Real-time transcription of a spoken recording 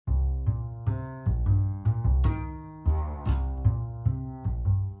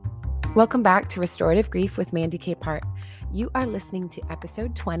Welcome back to Restorative Grief with Mandy K. Part. You are listening to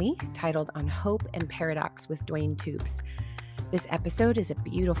episode 20, titled On Hope and Paradox with Duane Toops. This episode is a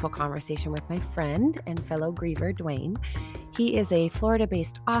beautiful conversation with my friend and fellow griever, Duane. He is a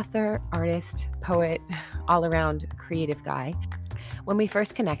Florida-based author, artist, poet, all-around creative guy. When we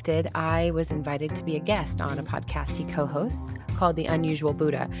first connected, I was invited to be a guest on a podcast he co-hosts called The Unusual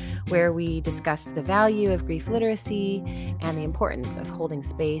Buddha, where we discussed the value of grief literacy and the importance of holding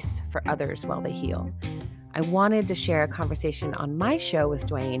space for others while they heal. I wanted to share a conversation on my show with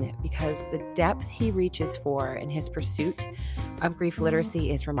Duane because the depth he reaches for in his pursuit of grief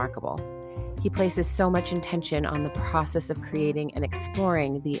literacy is remarkable. He places so much intention on the process of creating and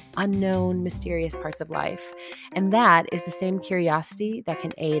exploring the unknown, mysterious parts of life. And that is the same curiosity that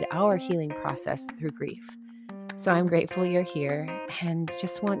can aid our healing process through grief. So I'm grateful you're here and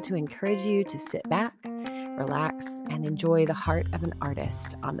just want to encourage you to sit back, relax, and enjoy the heart of an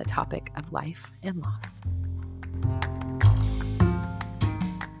artist on the topic of life and loss.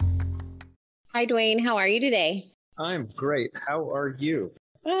 Hi, Duane. How are you today? I'm great. How are you?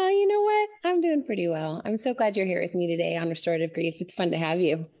 You know what? I'm doing pretty well. I'm so glad you're here with me today on Restorative Grief. It's fun to have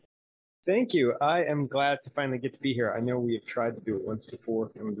you. Thank you. I am glad to finally get to be here. I know we have tried to do it once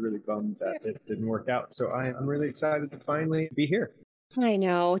before and was really bummed that it didn't work out. So I'm really excited to finally be here. I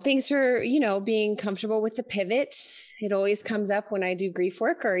know. Thanks for, being comfortable with the pivot. It always comes up when I do grief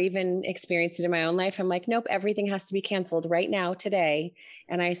work or even experience it in my own life. I'm like, nope, everything has to be canceled right now, today.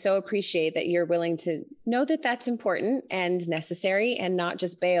 And I so appreciate that you're willing to know that that's important and necessary and not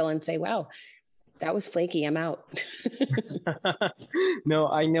just bail and say, wow, that was flaky, I'm out. No,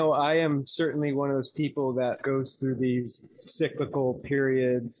 I know I am certainly one of those people that goes through these cyclical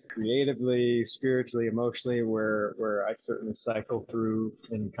periods creatively, spiritually, emotionally, where I certainly cycle through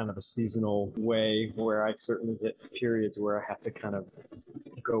in kind of a seasonal way, where I certainly hit periods where I have to kind of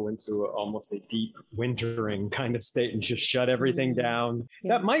go into almost a deep wintering kind of state and just shut everything down.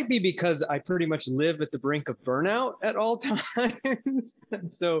 Yeah. That might be because I pretty much live at the brink of burnout at all times.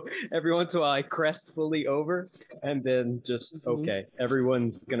 So every once in a while I crest fully over and then just, okay,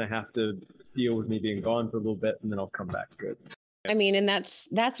 everyone's going to have to deal with me being gone for a little bit and then I'll come back good. I mean, and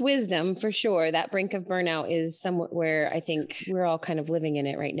that's wisdom for sure. That brink of burnout is somewhat where I think we're all kind of living in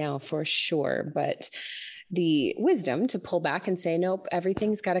it right now for sure. But the wisdom to pull back and say, nope,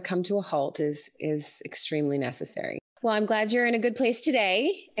 everything's got to come to a halt is extremely necessary. Well, I'm glad you're in a good place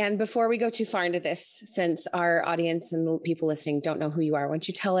today. And before we go too far into this, since our audience and the people listening don't know who you are, why don't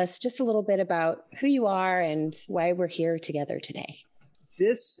you tell us just a little bit about who you are and why we're here together today?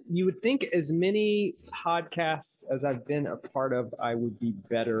 You would think as many podcasts as I've been a part of, I would be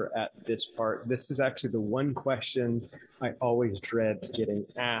better at this part. This is actually the one question I always dread getting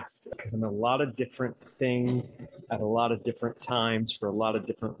asked because I'm a lot of different things at a lot of different times for a lot of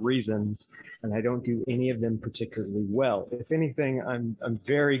different reasons. And I don't do any of them particularly well. If anything, I'm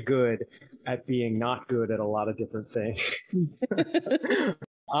very good at being not good at a lot of different things.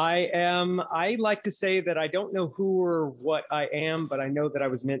 I like to say that I don't know who or what I am, but I know that I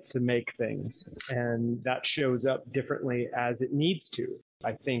was meant to make things. And that shows up differently as it needs to.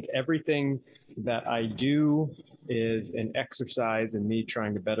 I think everything that I do is an exercise in me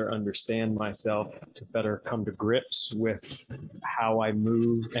trying to better understand myself, to better come to grips with how I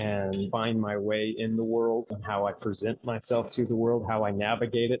move and find my way in the world and how I present myself to the world, how I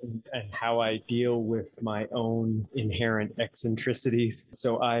navigate it, and how I deal with my own inherent eccentricities.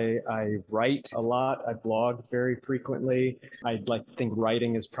 So I write a lot. I blog very frequently. I'd like to think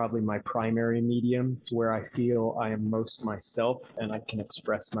writing is probably my primary medium. It's where I feel I am most myself and I can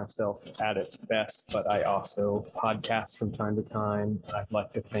express myself at its best, but I also podcast from time to time. I'd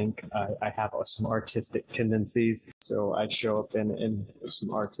like to think I have some artistic tendencies, so I show up in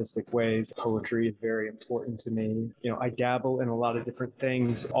some artistic ways. Poetry is very important to me. I dabble in a lot of different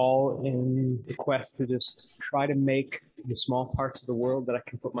things, all in the quest to just try to make the small parts of the world that I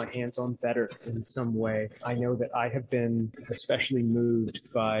can put my hands on better in some way. I know that I have been especially moved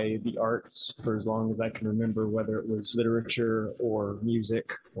by the arts for as long as I can remember, whether it was literature or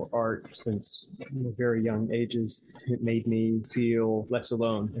music or art since very young ages. It made me feel less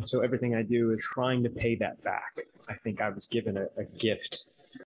alone. And so everything I do is trying to pay that back. I think I was given a gift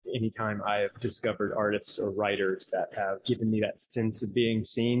anytime I have discovered artists or writers that have given me that sense of being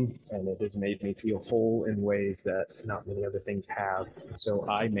seen, and it has made me feel whole in ways that not many other things have. So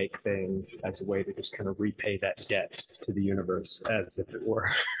I make things as a way to just kind of repay that debt to the universe, as if it were.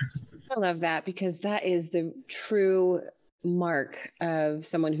 I love that, because that is the true mark of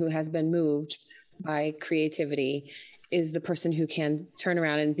someone who has been moved by creativity is the person who can turn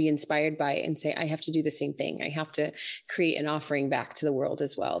around and be inspired by it and say, I have to do the same thing. I have to create an offering back to the world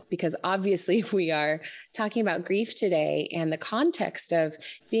as well. Because obviously we are talking about grief today, and the context of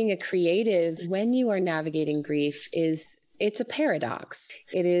being a creative when you are navigating grief it's a paradox.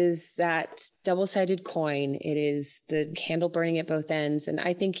 It is that double-sided coin. It is the candle burning at both ends. And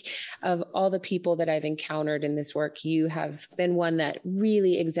I think of all the people that I've encountered in this work, you have been one that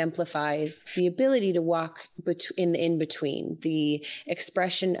really exemplifies the ability to walk in the in-between, the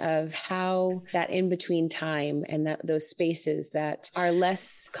expression of how that in-between time and those spaces that are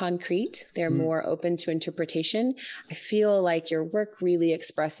less concrete, they're more open to interpretation. I feel like your work really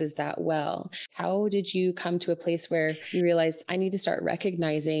expresses that well. How did you come to a place where you realized I need to start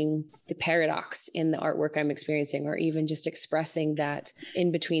recognizing the paradox in the artwork I'm experiencing, or even just expressing that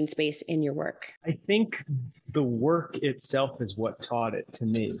in-between space in your work? I think the work itself is what taught it to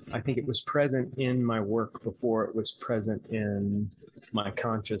me. I think it was present in my work before it was present in my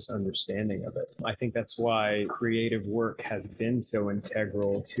conscious understanding of it. I think that's why creative work has been so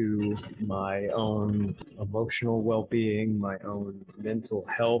integral to my own emotional well-being, my own mental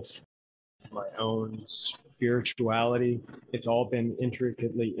health, my own spirituality. It's all been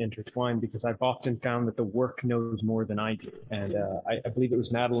intricately intertwined, because I've often found that the work knows more than I do. And I believe it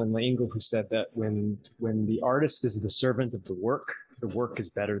was Madeleine L'Engle who said that when the artist is the servant of the work is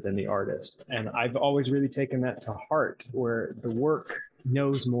better than the artist. And I've always really taken that to heart, where the work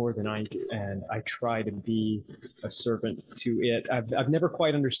knows more than I do, and I try to be a servant to it. I've never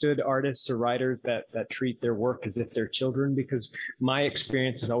quite understood artists or writers that treat their work as if they're children, because my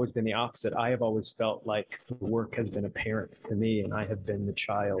experience has always been the opposite. I have always felt like the work has been a parent to me, and I have been the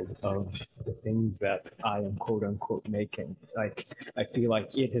child of the things that I am quote unquote making. Like, I feel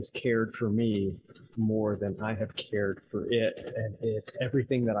like it has cared for me more than I have cared for it, and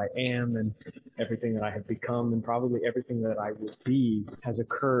everything that I am and everything that I have become, and probably everything that I will be, has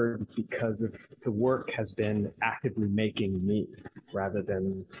occurred because of the work has been actively making me rather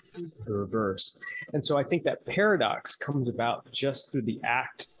than the reverse. And so I think that paradox comes about just through the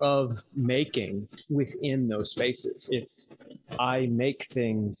act of making within those spaces. It's, I make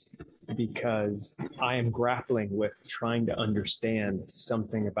things because I am grappling with trying to understand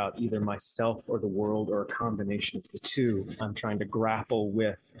something about either myself or the world, or a combination of the two. I'm trying to grapple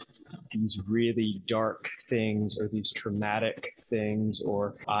with these really dark things, or these traumatic things,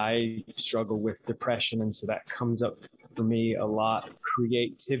 or I struggle with depression. And so that comes up for me a lot.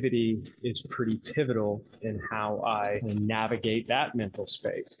 Creativity is pretty pivotal in how I navigate that mental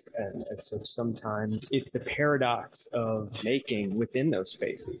space. And so sometimes it's the paradox of making within those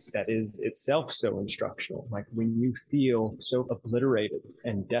spaces that is itself so instructional. Like when you feel so obliterated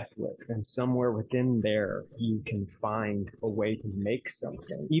and desolate, and somewhere within there, you can find a way to make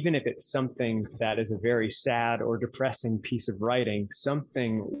something. Even if it's something that is a very sad or depressing piece of writing,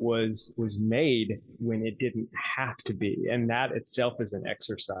 something was made when it didn't have to be. And that itself is an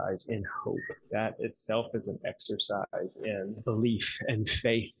exercise in hope. That itself is an exercise in belief and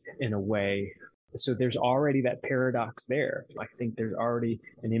faith in a way. So there's already that paradox there. I think there's already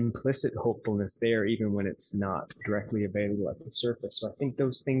an implicit hopefulness there, even when it's not directly available at the surface. So I think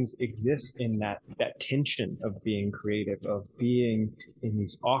those things exist in that tension of being creative, of being in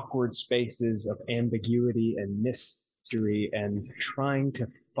these awkward spaces of ambiguity and mystery, and trying to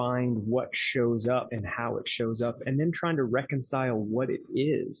find what shows up and how it shows up, and then trying to reconcile what it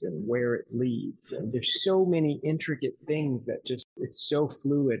is and where it leads. And there's so many intricate things that just, it's so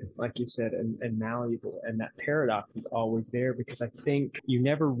fluid, like you said, and malleable. And that paradox is always there, because I think you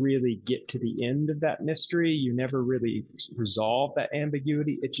never really get to the end of that mystery. You never really resolve that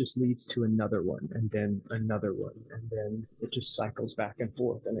ambiguity. It just leads to another one, and then another one, and then it just cycles back and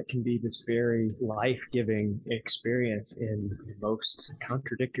forth. And it can be this very life-giving experience in most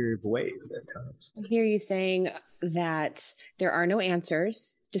contradictory ways at times. I hear you saying that there are no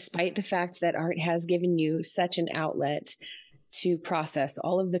answers, despite the fact that art has given you such an outlet to process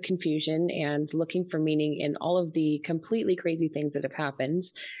all of the confusion and looking for meaning in all of the completely crazy things that have happened.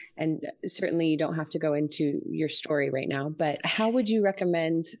 And certainly you don't have to go into your story right now, but how would you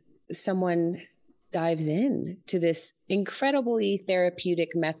recommend someone dives in to this incredibly therapeutic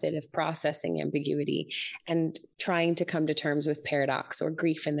method of processing ambiguity and trying to come to terms with paradox or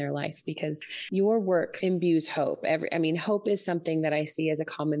grief in their life? Because your work imbues hope. Hope is something that I see as a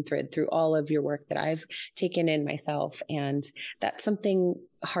common thread through all of your work that I've taken in myself. And that's something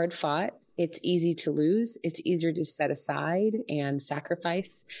hard fought. It's easy to lose. It's easier to set aside and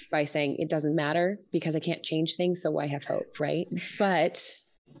sacrifice by saying it doesn't matter because I can't change things, so why have hope, right? But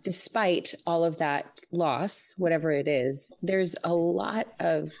despite all of that loss, whatever it is, there's a lot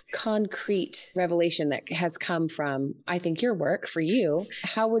of concrete revelation that has come from, I think, your work for you.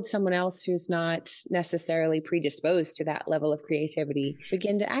 How would someone else who's not necessarily predisposed to that level of creativity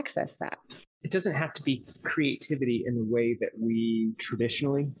begin to access that? It doesn't have to be creativity in the way that we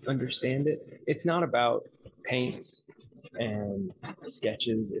traditionally understand it. It's not about paints and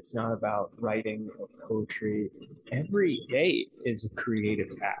sketches. It's not about writing or poetry. Every day is a creative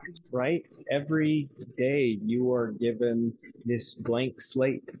act, right? Every day you are given this blank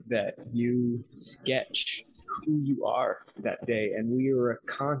slate that you sketch who you are that day. And we are a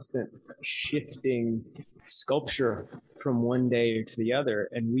constant shifting sculpture from one day to the other,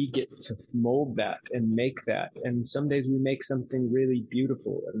 and we get to mold that and make that. And some days we make something really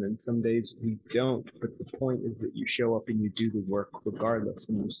beautiful, and then some days we don't. But the point is that you show up and you do the work regardless,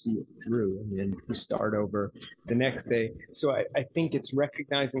 and you see it through, and then you start over the next day. So I think it's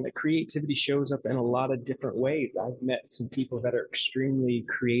recognizing that creativity shows up in a lot of different ways. I've met some people that are extremely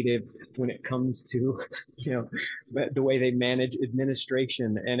creative when it comes to, the way they manage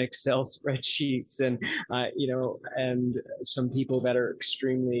administration and Excel spreadsheets, and and some people that are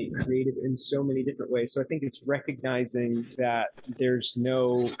extremely creative in so many different ways. So I think it's recognizing that there's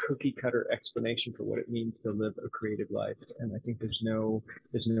no cookie cutter explanation for what it means to live a creative life. And I think there's no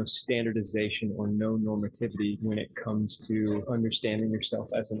standardization or no normativity when it comes to understanding yourself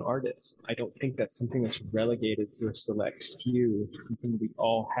as an artist. I don't think that's something that's relegated to a select few. It's something we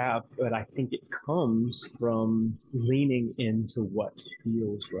all have, but I think it comes from leaning into what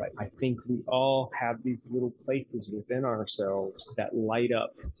feels right. I think we all have these little places within ourselves that light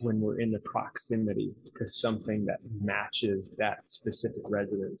up when we're in the proximity to something that matches that specific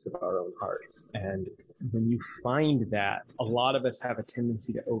resonance of our own hearts. And when you find that, a lot of us have a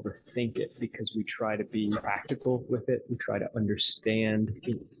tendency to overthink it because we try to be practical with it. We try to understand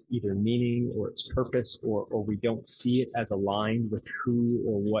its either meaning or its purpose, or we don't see it as aligned with who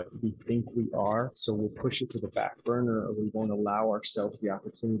or what we think we are. So we'll push it to the back burner, or we won't allow ourselves the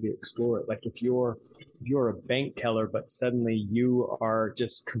opportunity to explore it. Like if you're a bank teller, but suddenly you are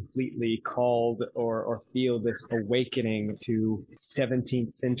just completely called or feel this awakening to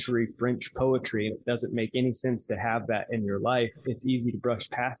 17th century French poetry, and it doesn't make any sense to have that in your life, it's easy to brush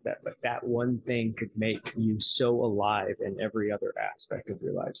past that. But that one thing could make you so alive in every other aspect of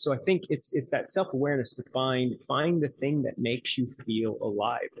your life. So I think it's that self-awareness to find the thing that makes you feel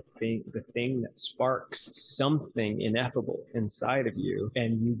alive, the thing that sparks something ineffable inside of you,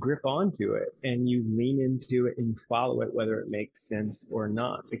 and you grip onto it and you lean into it and you follow it, whether it makes sense or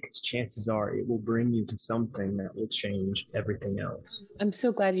not, because chances are it will bring you to something that will change everything else. I'm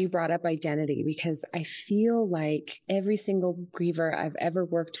so glad you brought up identity, because I feel like every single griever I've ever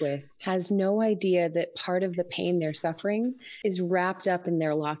worked with has no idea that part of the pain they're suffering is wrapped up in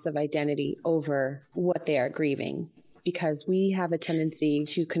their loss of identity over what they are grieving. Because we have a tendency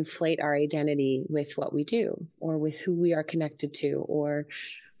to conflate our identity with what we do, or with who we are connected to, or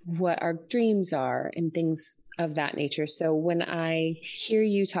what our dreams are, and things of that nature. So when I hear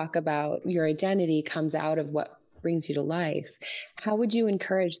you talk about your identity comes out of what brings you to life, how would you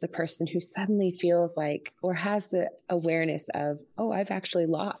encourage the person who suddenly feels like, or has the awareness of, oh, I've actually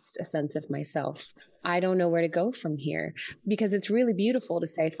lost a sense of myself. I don't know where to go from here? Because it's really beautiful to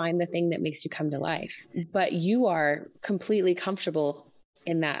say, find the thing that makes you come to life. But you are completely comfortable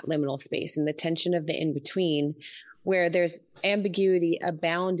in that liminal space, and the tension of the in-between, where there's ambiguity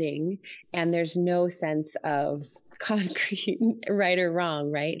abounding and there's no sense of concrete right or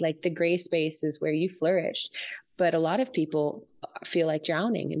wrong, right? Like the gray space is where you flourish. But a lot of people feel like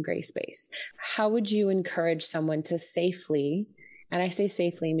drowning in gray space. How would you encourage someone to safely, and I say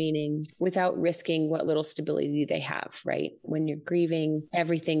safely meaning without risking what little stability they have, right? When you're grieving,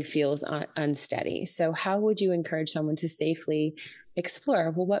 everything feels unsteady. So how would you encourage someone to safely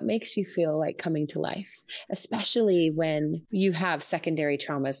explore, well, what makes you feel like coming to life, especially when you have secondary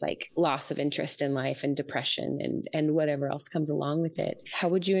traumas like loss of interest in life and depression and whatever else comes along with it? How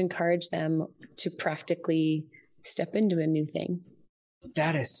would you encourage them to practically step into a new thing?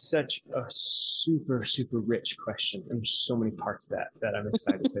 That is such a super, super rich question. And there's so many parts of that I'm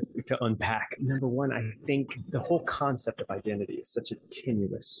excited to unpack. Number one, I think the whole concept of identity is such a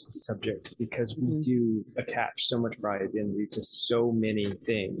tenuous subject, because we do attach so much of our identity to so many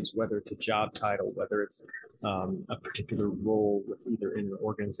things, whether it's a job title, whether it's a particular role with either in an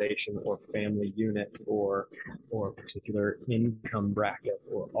organization or family unit or a particular income bracket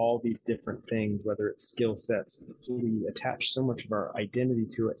or all these different things, whether it's skill sets. We attach so much of our identity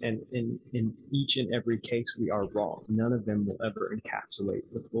to it. And in each and every case, we are wrong. None of them will ever encapsulate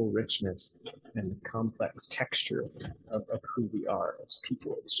the full richness and the complex texture of who we are as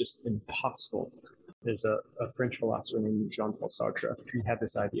people. It's just impossible. There's a French philosopher named Jean-Paul Sartre. He had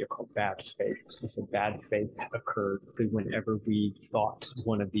this idea called bad faith. He said bad faith occurred whenever we thought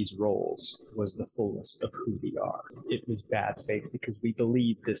one of these roles was the fullness of who we are. It was bad faith because we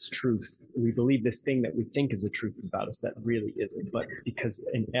believe this truth. We believe this thing that we think is a truth about us that really isn't. But because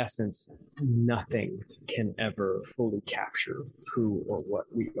in essence, nothing can ever fully capture who or what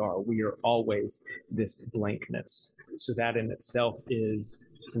we are. We are always this blankness. So that in itself is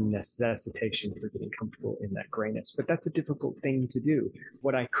some necessitation for getting comfortable in that grayness. But that's a difficult thing to do.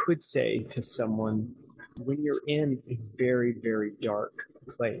 What I could say to someone, when you're in a very, very dark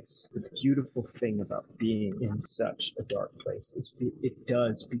place, the beautiful thing about being in such a dark place is it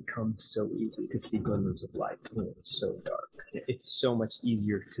does become so easy to see glimmers of light when it's so dark. It's so much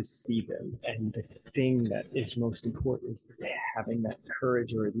easier to see them. And the thing that is most important is having that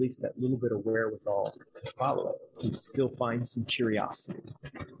courage, or at least that little bit of wherewithal to follow it, to still find some curiosity.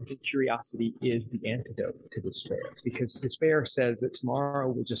 I think curiosity is the antidote to despair, because despair says that tomorrow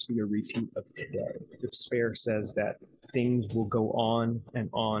will just be a repeat of today. Despair says that things will go on and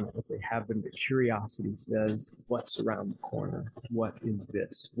on as they have been. But curiosity says, what's around the corner? What is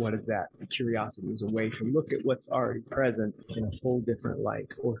this? What is that? The curiosity is a way to look at what's already present in a whole different light,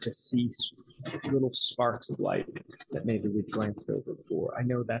 or to see little sparks of light that maybe we've glanced over before. I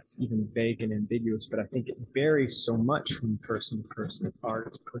know that's even vague and ambiguous, but I think it varies so much from person to person. It's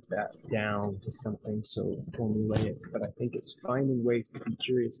hard to put that down to something so formulaic, but I think it's finding ways to be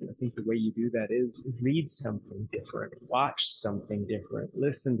curious. And I think the way you do that is read something different, watch something different,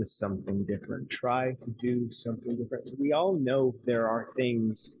 listen to something different, try to do something different. We all know there are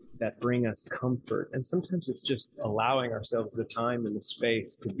things that bring us comfort. And sometimes it's just allowing ourselves the time and the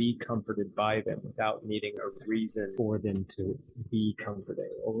space to be comforted by them without needing a reason for them to be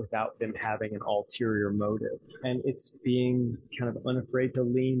comforting, or without them having an ulterior motive. And it's being kind of unafraid to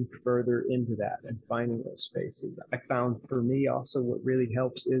lean further into that and finding those spaces. I found for me also what really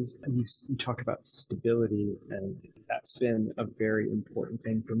helps is you talk about stability, and that's been a very important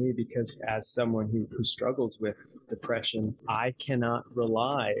thing for me, because as someone who struggles with depression, I cannot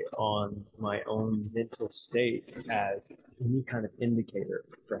rely on my own mental state as any kind of indicator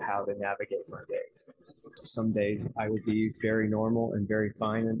for how to navigate my days. Some days I would be very normal and very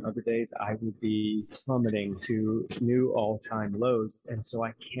fine, and other days I would be plummeting to new all-time lows. And so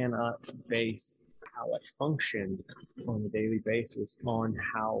I cannot base how I function on a daily basis on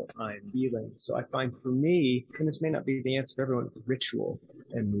how I'm feeling. So I find for me, and this may not be the answer for everyone, ritual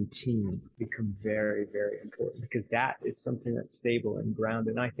and routine become very, very important, because that is something that's stable and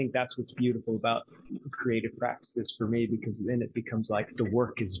grounded. And I think that's what's beautiful about creative practices for me, because then it becomes like the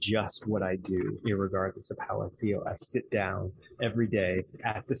work is just what I do, irregardless of how I feel. I sit down every day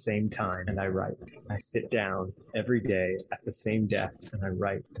at the same time and I write. I sit down every day at the same desk and I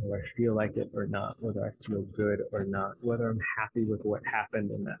write, whether I feel like it or not, whether I feel good or not, whether I'm happy with what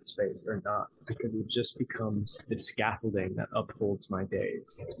happened in that space or not, because it just becomes the scaffolding that upholds my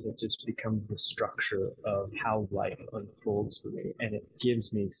days. It just becomes the structure of how life unfolds for me, and it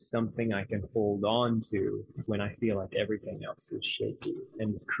gives me something I can hold on to when I feel like everything else is shaky.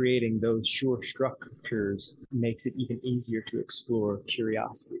 And creating those sure structures makes it even easier to explore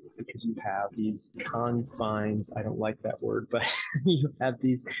curiosity, because you have these confines, I don't like that word, but you have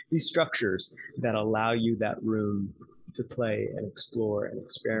these structures that allow you that room to play and explore and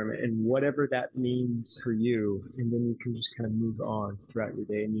experiment, and whatever that means for you. And then you can just kind of move on throughout your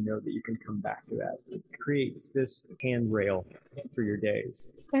day, and you know that you can come back to that. It creates this handrail for your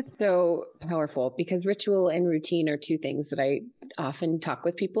days. That's so powerful, because ritual and routine are two things that I often talk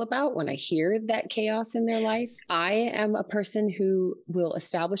with people about when I hear that chaos in their life. I am a person who will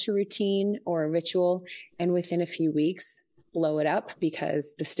establish a routine or a ritual, and within a few weeks blow it up,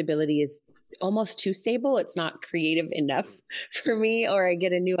 because the stability is almost too stable. It's not creative enough for me, or I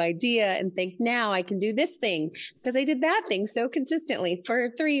get a new idea and think, now I can do this thing because I did that thing so consistently for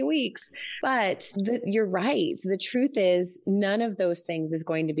 3 weeks. But you're right. The truth is, none of those things is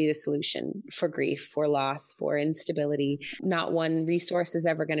going to be the solution for grief, for loss, for instability. Not one resource is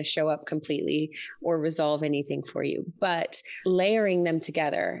ever going to show up completely or resolve anything for you. But layering them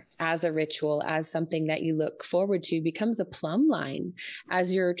together as a ritual, as something that you look forward to, becomes a plumb line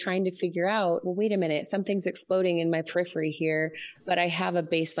as you're trying to figure out, out, well, wait a minute, something's exploding in my periphery here, but I have a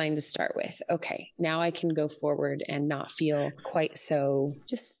baseline to start with. Okay, now I can go forward and not feel quite so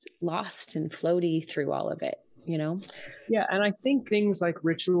just lost and floaty through all of it. Yeah, and I think things like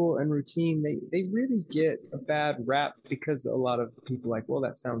ritual and routine, they really get a bad rap because a lot of people like, well,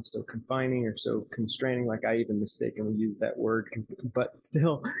 that sounds so confining or so constraining. Like I even mistakenly use that word, but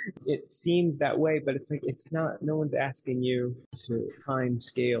still it seems that way. But it's like, it's not, no one's asking you to time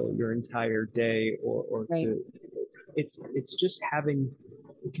scale your entire day or right. It's just having,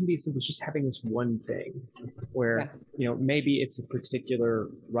 it can be as simple as just having this one thing where, maybe it's a particular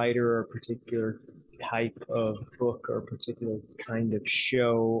writer or a particular type of book or a particular kind of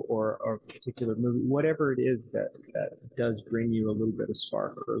show or particular movie, whatever it is that does bring you a little bit of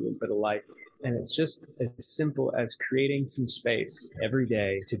spark or a little bit of light. And it's just as simple as creating some space every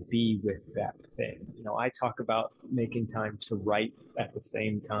day to be with that thing. I talk about making time to write at the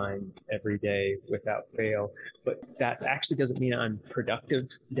same time every day without fail, but that actually doesn't mean I'm productive.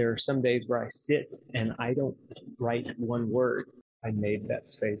 There are some days where I sit and I don't write one word. I made that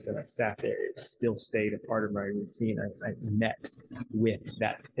space and I sat there. It still stayed a part of my routine. I met with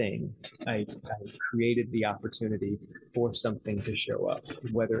that thing. I created the opportunity for something to show up.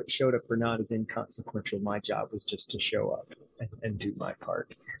 Whether it showed up or not is inconsequential. My job was just to show up and do my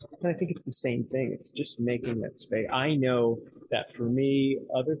part. And I think it's the same thing. It's just making that space. I know that for me,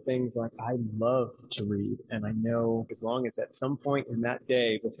 other things like I love to read. And I know as long as at some point in that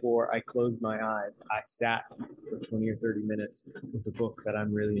day before I closed my eyes, I sat for 20 or 30 minutes with a book that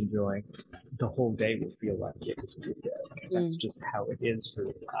I'm really enjoying, the whole day will feel like it was a good day. That's just how it is for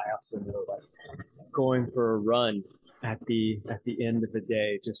me. I also know like going for a run at the end of the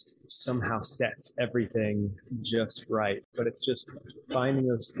day just somehow sets everything just right. But it's just finding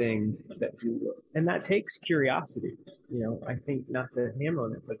those things that do work. And that takes curiosity. I think not to hammer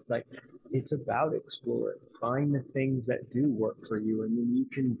on it, but it's like, it's about exploring. Find the things that do work for you, and then you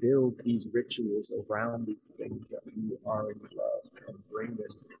can build these rituals around these things that you already love and bring them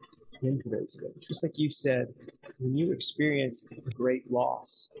into those things. Just like you said, when you experience a great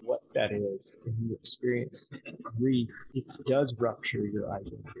loss, what that is, and you experience grief, it does rupture your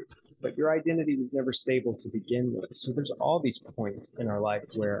identity. But your identity was never stable to begin with. So there's all these points in our life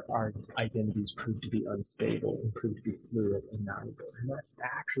where our identities prove to be unstable and prove to be fluid and malleable. And that's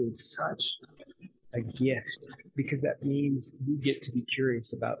actually such a gift, because that means you get to be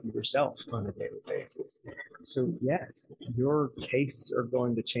curious about yourself on a daily basis. So yes, your tastes are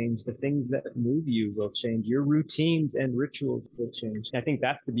going to change. The things that move you will change. Your routines and rituals will change. I think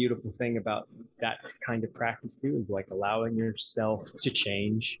that's the beautiful thing about that kind of practice too, is like allowing yourself to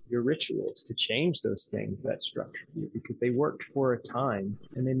change your rituals, to change those things that structure you, because they worked for a time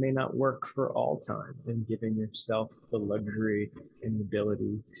and they may not work for all time, and giving yourself the luxury and the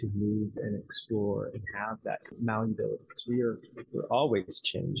ability to move and explore and have that malleability, because we're always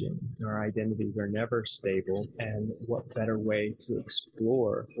changing. Our identities are never stable. And what better way to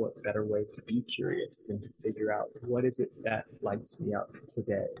explore, what better way to be curious than to figure out what is it that lights me up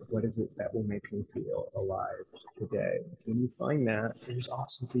today? What is it that will make me feel alive today? When you find that, there's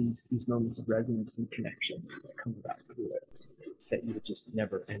also these moments of resonance and connection that come about through it that you would just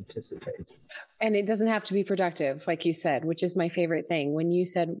never anticipate. And it doesn't have to be productive, like you said, which is my favorite thing. When you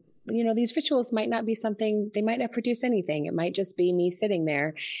said, these rituals might not be something, they might not produce anything. It might just be me sitting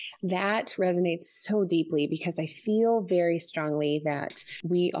there. That resonates so deeply, because I feel very strongly that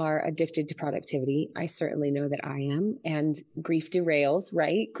we are addicted to productivity. I certainly know that I am. And grief derails,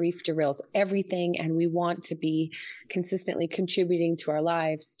 right? Grief derails everything. And we want to be consistently contributing to our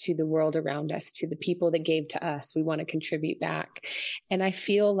lives, to the world around us, to the people that gave to us. We want to contribute back. And I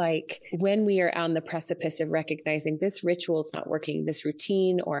feel like when we are on the precipice of recognizing this ritual is not working, this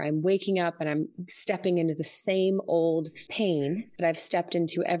routine, or I'm waking up and I'm stepping into the same old pain that I've stepped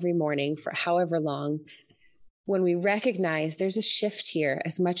into every morning for however long. When we recognize there's a shift here,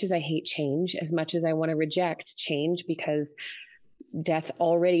 as much as I hate change, as much as I want to reject change because death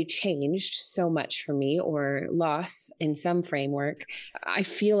already changed so much for me, or loss in some framework, I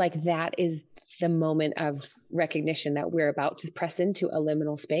feel like that is the moment of recognition that we're about to press into a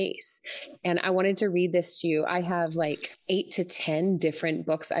liminal space. And I wanted to read this to you. I have like 8 to 10 different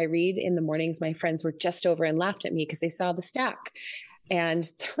books I read in the mornings. My friends were just over and laughed at me because they saw the stack. And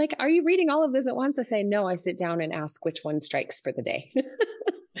they're like, are you reading all of this at once? I say, no, I sit down and ask which one strikes for the day.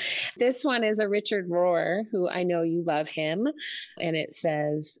 This one is a Richard Rohr, who I know you love him. And it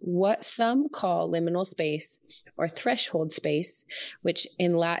says, what some call liminal space or threshold space, which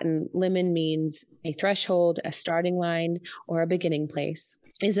in Latin, limen means a threshold, a starting line, or a beginning place,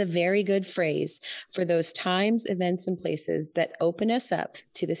 is a very good phrase for those times, events, and places that open us up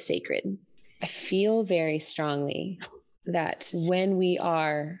to the sacred. I feel very strongly that when we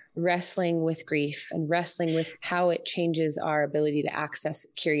are wrestling with grief and wrestling with how it changes our ability to access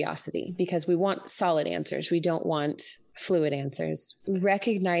curiosity, because we want solid answers, we don't want fluid answers,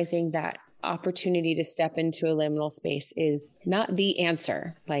 recognizing that opportunity to step into a liminal space is not the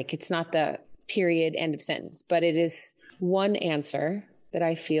answer. Like, it's not the period, end of sentence, but it is one answer that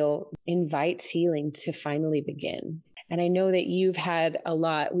I feel invites healing to finally begin. And I know that we've had a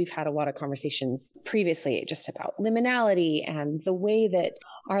lot of conversations previously just about liminality and the way that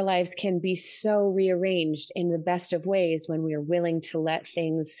our lives can be so rearranged in the best of ways when we are willing to let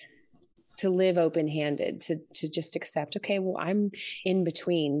things, to live open-handed, to just accept, okay, well, I'm in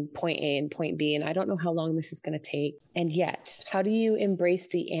between point A and point B, and I don't know how long this is going to take. And yet, how do you embrace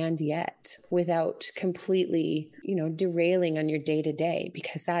the and yet without completely, derailing on your day-to-day?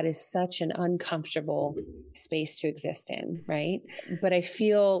 Because that is such an uncomfortable space to exist in, right? But I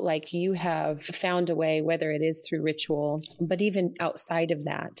feel like you have found a way, whether it is through ritual, but even outside of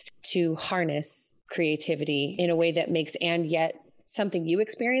that, to harness creativity in a way that makes and yet something you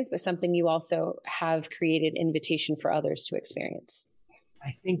experience, but something you also have created invitation for others to experience.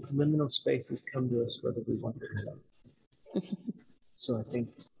 I think liminal spaces come to us whether we want them or not. So I think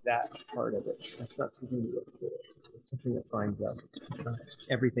that part of it, that's not something we look for. It's something that finds us.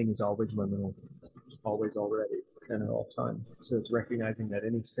 Everything is always liminal, always already, and at all time. So it's recognizing that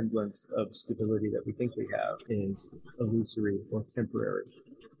any semblance of stability that we think we have is illusory or temporary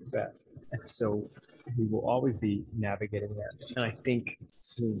at best. And so we will always be navigating that. And I think,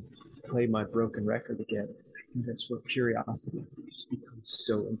 to play my broken record again, that's where curiosity just becomes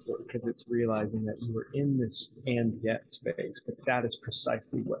so important, because it's realizing that you are in this and yet space, but that is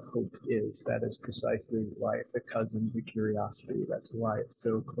precisely what hope is. That is precisely why it's a cousin to curiosity. That's why it's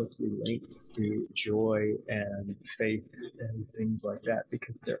so closely linked to joy and faith and things like that,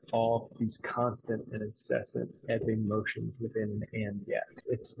 because they're all these constant and incessant ebbing motions within an and yet.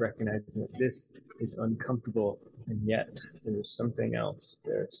 It's recognizing that this is uncomfortable, and yet there's something else.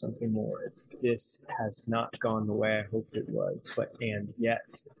 There's something more. This has not gone the way I hoped it was, but and yet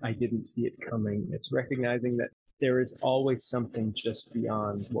I didn't see it coming. It's recognizing that there is always something just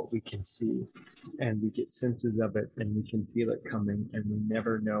beyond what we can see, and we get senses of it and we can feel it coming, and we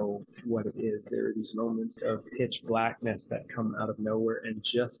never know what it is. There are these moments of pitch blackness that come out of nowhere, and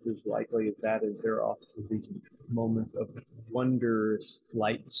just as likely as that is, there are also these moments of wondrous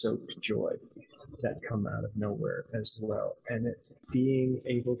light-soaked joy that come out of nowhere as well. And it's being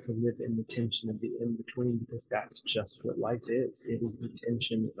able to live in the tension of the in-between, because that's just what life is. It is the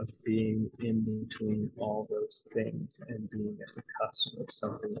tension of being in between all those things and being at the cusp of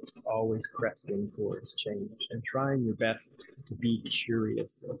something that's always cresting towards change, and trying your best to be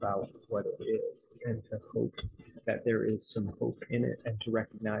curious about what it is, and to hope that there is some hope in it, and to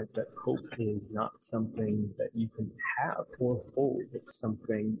recognize that hope is not something that you can have or hold. It's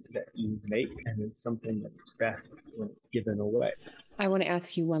something that you make, and it's something that's best when it's given away. I want to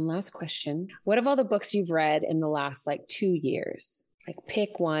ask you one last question. What of all the books you've read in the last 2 years?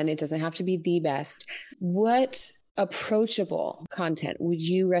 Pick one. It doesn't have to be the best. What approachable content would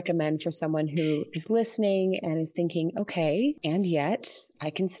you recommend for someone who is listening and is thinking, okay, and yet I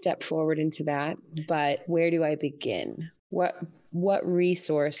can step forward into that, but where do I begin? What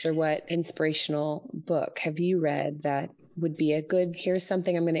resource or what inspirational book have you read that would be a good, here's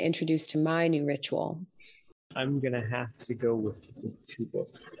something I'm going to introduce to my new ritual? I'm going to have to go with 2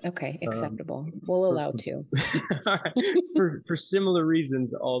 books. Okay, acceptable. We'll allow 2. All right. For similar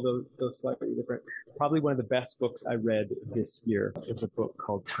reasons, although slightly different. Probably one of the best books I read this year is a book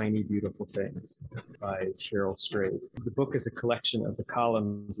called Tiny Beautiful Things by Cheryl Strayed. The book is a collection of the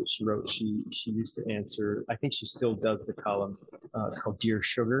columns that she wrote. She used to answer, I think she still does the column. It's called Dear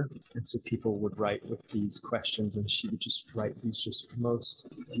Sugar. And so people would write with these questions, and she would just write these just most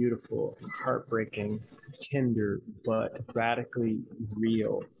beautiful, heartbreaking, tender, but radically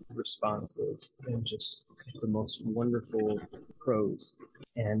real responses, and just the most wonderful prose.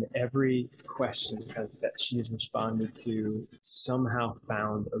 And every question that she has responded to somehow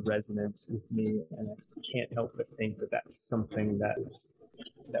found a resonance with me, and I can't help but think that that's something that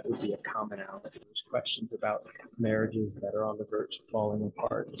would be a commonality. There's questions about marriages that are on the verge of falling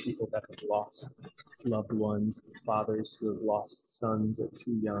apart, people that have lost loved ones, fathers who have lost sons at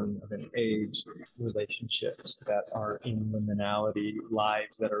too young of an age, relationships that are in liminality,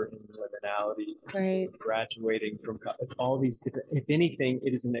 lives that are in liminality, right, graduating from college, all these different, if anything,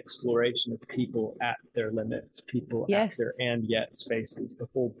 it is an exploration of people at their limits, people yes, at their and yet spaces. The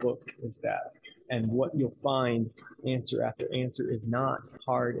whole book is that. And what you'll find answer after answer is not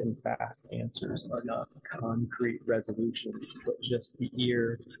hard and fast answers, are not concrete resolutions, but just the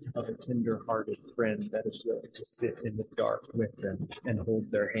ear of a tender-hearted friend that is willing to sit in the dark with them and hold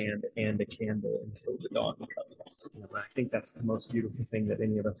their hand and a candle until the dawn comes. I think that's the most beautiful thing that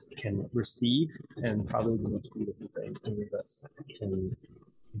any of us can receive, and probably the most beautiful thing any of us can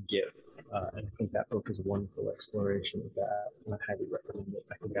give. And I think that book is a wonderful exploration of that, and I highly recommend it.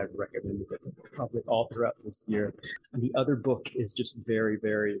 I think I've recommended it probably all throughout this year. And the other book is just very,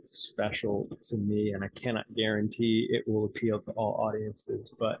 very special to me, and I cannot guarantee it will appeal to all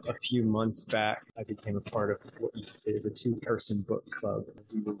audiences. But a few months back, I became a part of what you could say is a two-person book club.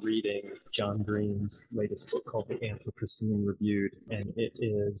 We were reading John Green's latest book called The Anthropocene Reviewed, and it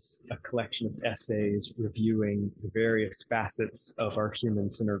is a collection of essays reviewing the various facets of our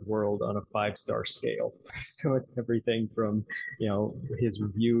human-centered world on a 5-star scale. So it's everything from, his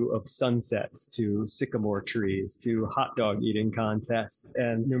review of sunsets to sycamore trees to hot dog eating contests.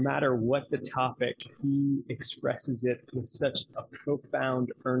 And no matter what the topic, he expresses it with such a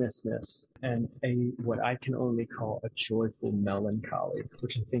profound earnestness and what I can only call a joyful melancholy,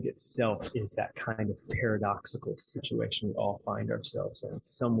 which I think itself is that kind of paradoxical situation we all find ourselves in.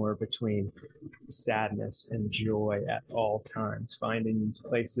 It's somewhere between sadness and joy at all times, finding these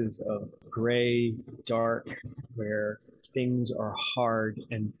places of gray, dark, where things are hard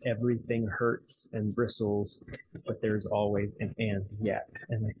and everything hurts and bristles, but there's always an and yet.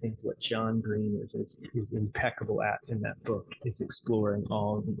 And I think what John Green is impeccable at in that book is exploring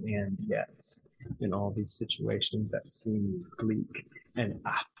all the and yets in all these situations that seem bleak, and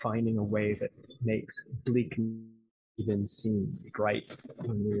finding a way that makes bleak even seem bright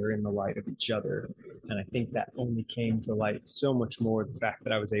when we are in the light of each other. And I think that only came to light so much more the fact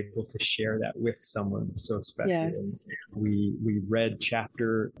that I was able to share that with someone so special. Yes. And we read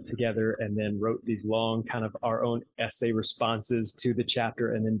chapter together and then wrote these long kind of our own essay responses to the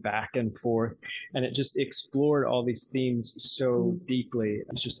chapter and then back and forth. And it just explored all these themes so deeply.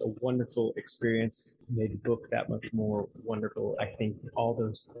 It's just a wonderful experience, made the book that much more wonderful. I think all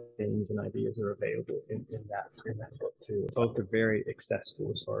those things and ideas are available in that book too. Both are very accessible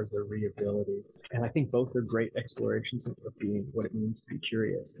as far as their readability. And I think both are great explorations of being what it means to be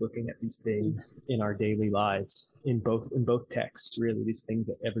curious, looking at these things in our daily lives, in both texts, really, these things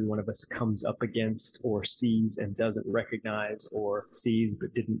that every one of us comes up against or sees and doesn't recognize, or sees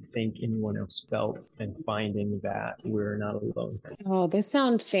but didn't think anyone else felt, and finding that we're not alone. Oh, those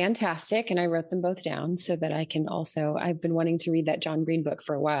sound fantastic. And I wrote them both down so that I can also, I've been wanting to read that John Green book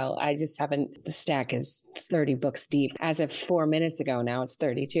for a while. I just haven't, the stack is 30 books deep. As of 4 minutes ago, now it's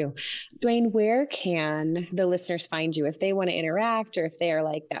 32. Duane, where can the listeners find you if they want to interact, or if they are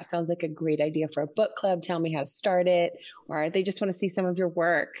like, that sounds like a great idea for a book club, tell me how to start it, or they just want to see some of your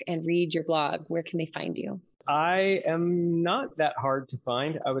work and read your blog, where can they find you? I am not that hard to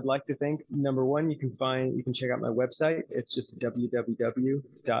find. I would like to think, number one, you can check out my website. It's just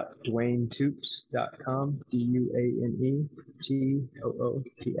www.duanetoops.com,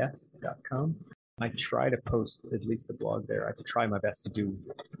 DuaneToops.com. I try to post at least the blog there. I try my best to do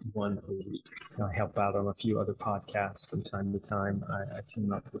one a week. I help out on a few other podcasts from time to time. I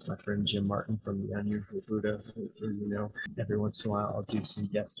team up with my friend Jim Martin from The Unusual Buddha. Every once in a while I'll do some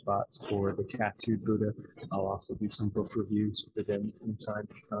guest spots for The Tattooed Buddha. I'll also do some book reviews for them from time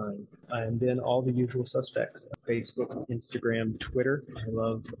to time. And then all the usual suspects: Facebook, Instagram, Twitter. I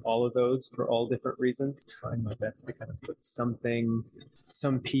love all of those for all different reasons. I find my best to kind of put some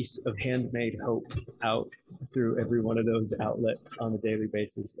piece of handmade hope out through every one of those outlets on a daily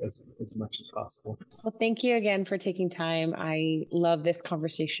basis as much as possible. Well, thank you again for taking time. I love this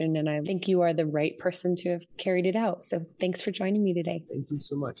conversation, and I think you are the right person to have carried it out. So thanks for joining me today. Thank you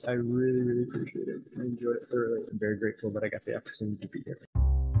so much. I really, really appreciate it. I enjoyed it thoroughly. I'm very grateful that I got the opportunity to be here.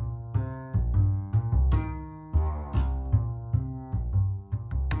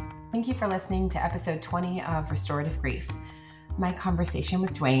 Thank you for listening to episode 20 of Restorative Grief. My conversation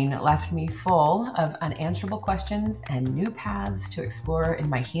with Duane left me full of unanswerable questions and new paths to explore in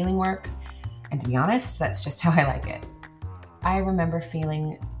my healing work. And to be honest, that's just how I like it. I remember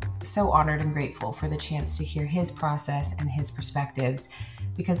feeling so honored and grateful for the chance to hear his process and his perspectives,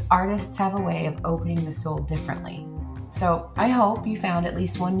 because artists have a way of opening the soul differently. So I hope you found at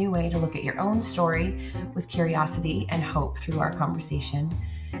least one new way to look at your own story with curiosity and hope through our conversation.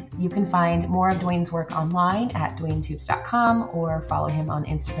 You can find more of Duane's work online at DuaneToops.com, or follow him on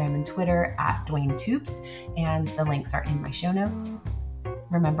Instagram and Twitter at DuaneToops, and the links are in my show notes.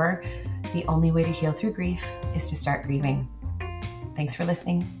 Remember, the only way to heal through grief is to start grieving. Thanks for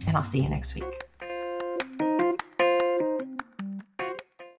listening, and I'll see you next week.